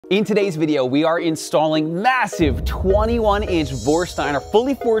In today's video, we are installing massive 21-inch Vorsteiner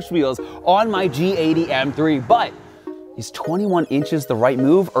fully forged wheels on my G80 M3, but is 21 inches the right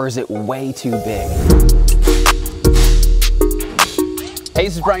move or is it way too big? Hey,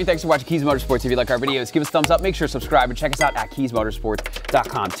 this is Brian. Thanks for watching Kies Motorsports. If you like our videos, give us a thumbs up, make sure to subscribe, and check us out at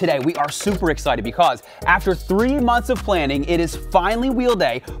kiesmotorsports.com. Today, we are super excited because after 3 months of planning, it is finally wheel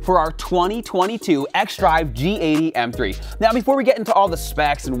day for our 2022 X-Drive G80 M3. Now, before we get into all the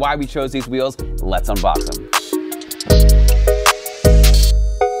specs and why we chose these wheels, let's unbox them.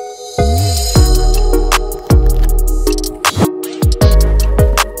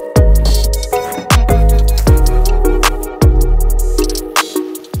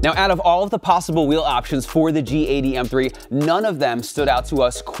 Now, out of all of the possible wheel options for the G80 M3, none of them stood out to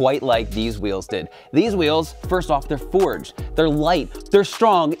us quite like these wheels did. These wheels, first off, they're forged, they're light, they're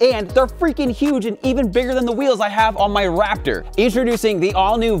strong, and they're freaking huge and even bigger than the wheels I have on my Raptor. Introducing the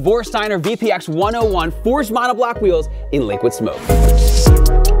all-new Vorsteiner VPX 101 Forged Monoblock wheels in liquid smoke.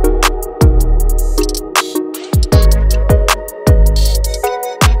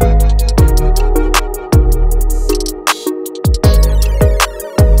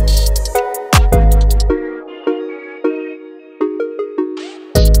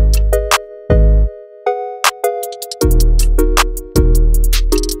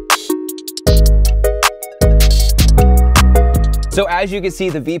 So as you can see,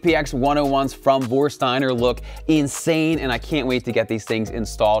 the VPX 101s from Vorsteiner look insane, and I can't wait to get these things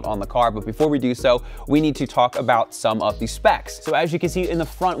installed on the car. But before we do so, we need to talk about some of the specs. So as you can see in the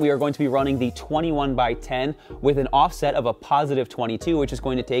front, we are going to be running the 21x10 with an offset of a positive 22, which is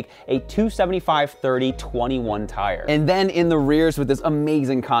going to take a 275/30/21 tire. And then in the rears with this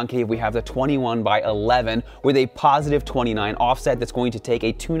amazing concave, we have the 21x11 with a positive 29 offset that's going to take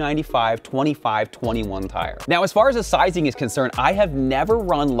a 295/25/21 tire. Now, as far as the sizing is concerned, I have never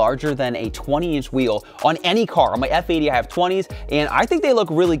run larger than a 20-inch wheel on any car. On my F80, I have 20s, and I think they look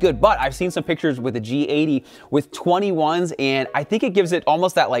really good, but I've seen some pictures with the G80 with 21s, and I think it gives it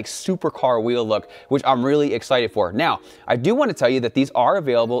almost that like supercar wheel look, which I'm really excited for. Now, I do want to tell you that these are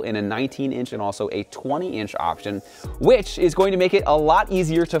available in a 19-inch and also a 20-inch option, which is going to make it a lot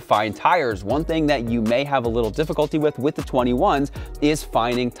easier to find tires. One thing that you may have a little difficulty with the 21s is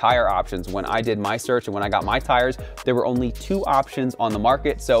finding tire options. When I did my search and when I got my tires, there were only 2 options on the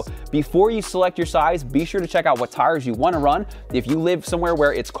market. So before you select your size, be sure to check out what tires you want to run. If you live somewhere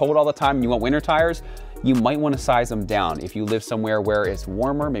where it's cold all the time and you want winter tires, you might want to size them down. If you live somewhere where it's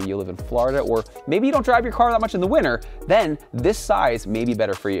warmer, maybe you live in Florida, or maybe you don't drive your car that much in the winter, then this size may be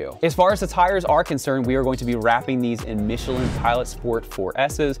better for you. As far as the tires are concerned, we are going to be wrapping these in Michelin Pilot Sport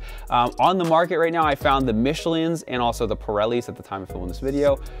 4S's. On the market right now, I found the Michelins and also the Pirellis at the time of filming this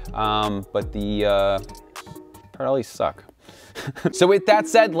video, but the Pirellis suck. So with that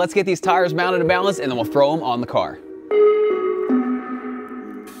said, let's get these tires mounted and balanced, and then we'll throw them on the car.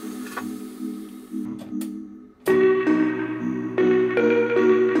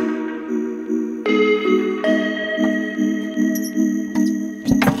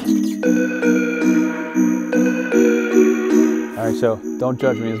 All right, so don't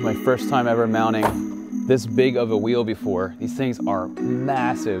judge me. This is my first time ever mounting this big of a wheel before. These things are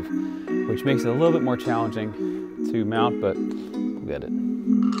massive, which makes it a little bit more challenging to mount, but we'll get it.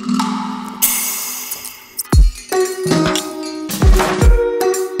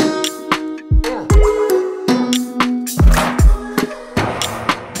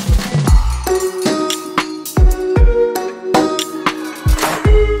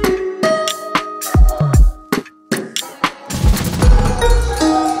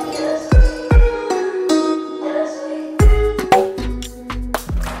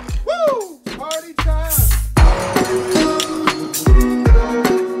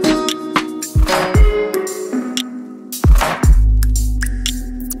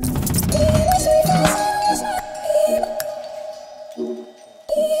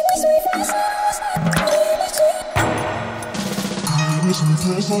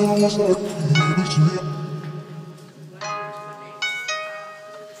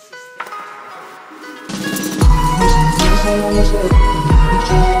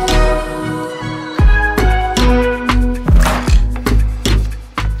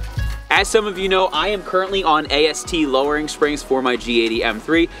 As some of you know, I am currently on AST lowering springs for my G80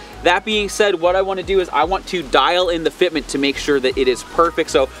 M3. That being said, what I want to do is I want to dial in the fitment to make sure that it is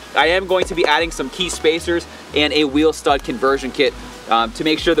perfect. So I am going to be adding some key spacers and a wheel stud conversion kit to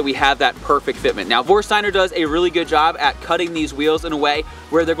make sure that we have that perfect fitment. Now, Vorsteiner does a really good job at cutting these wheels in a way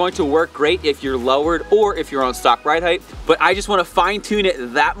where they're going to work great if you're lowered or if you're on stock ride height, but I just want to fine tune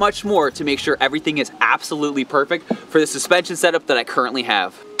it that much more to make sure everything is absolutely perfect for the suspension setup that I currently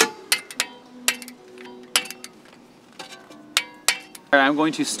have. All right, I'm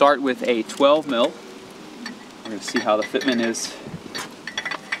going to start with a 12 mil. We're going to see how the fitment is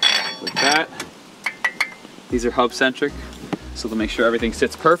with that. These are hub centric, so they'll make sure everything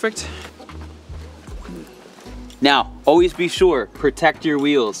sits perfect. Now, always be sure, protect your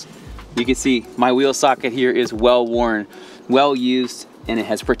wheels. You can see my wheel socket here is well worn, well used, and it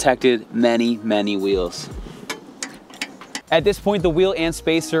has protected many, many wheels. At this point, the wheel and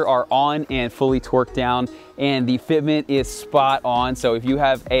spacer are on and fully torqued down, and the fitment is spot on. So if you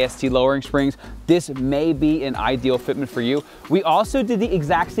have AST lowering springs, this may be an ideal fitment for you. We also did the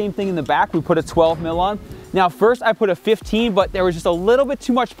exact same thing in the back. We put a 12 mil on. Now, first I put a 15, but there was just a little bit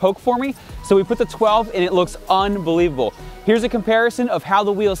too much poke for me. So we put the 12 and it looks unbelievable. Here's a comparison of how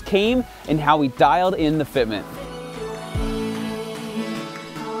the wheels came and how we dialed in the fitment.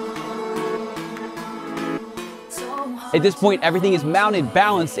 At this point, everything is mounted,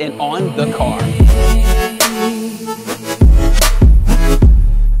 balanced, and on the car.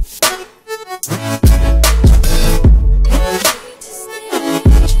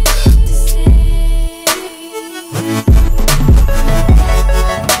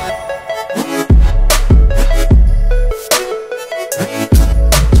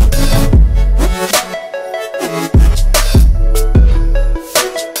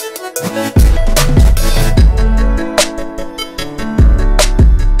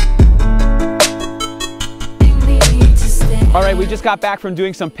 We just got back from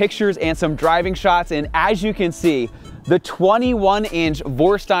doing some pictures and some driving shots, and as you can see, the 21-inch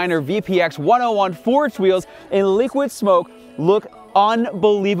Vorsteiner VPX 101 forged wheels in liquid smoke look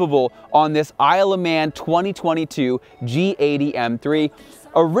unbelievable on this Isle of Man 2022 G80 M3.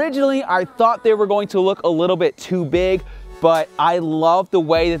 Originally, I thought they were going to look a little bit too big, but I love the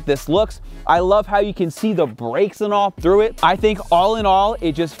way that this looks. I love how you can see the brakes and all through it. I think all in all,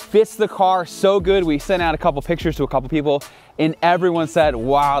 it just fits the car so good. We sent out a couple pictures to a couple people and everyone said,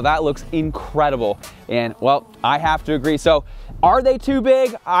 wow, that looks incredible. And well, I have to agree. So are they too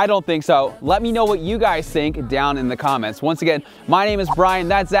big? I don't think so. Let me know what you guys think down in the comments. Once again, my name is Brian,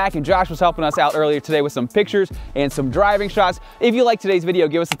 that's Zach, and Josh was helping us out earlier today with some pictures and some driving shots. If you like today's video,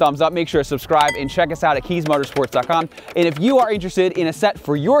 give us a thumbs up, make sure to subscribe, and check us out at kiesmotorsports.com. And if you are interested in a set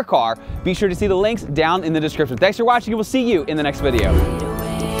for your car, be sure to see the links down in the description. Thanks for watching, and we'll see you in the next video.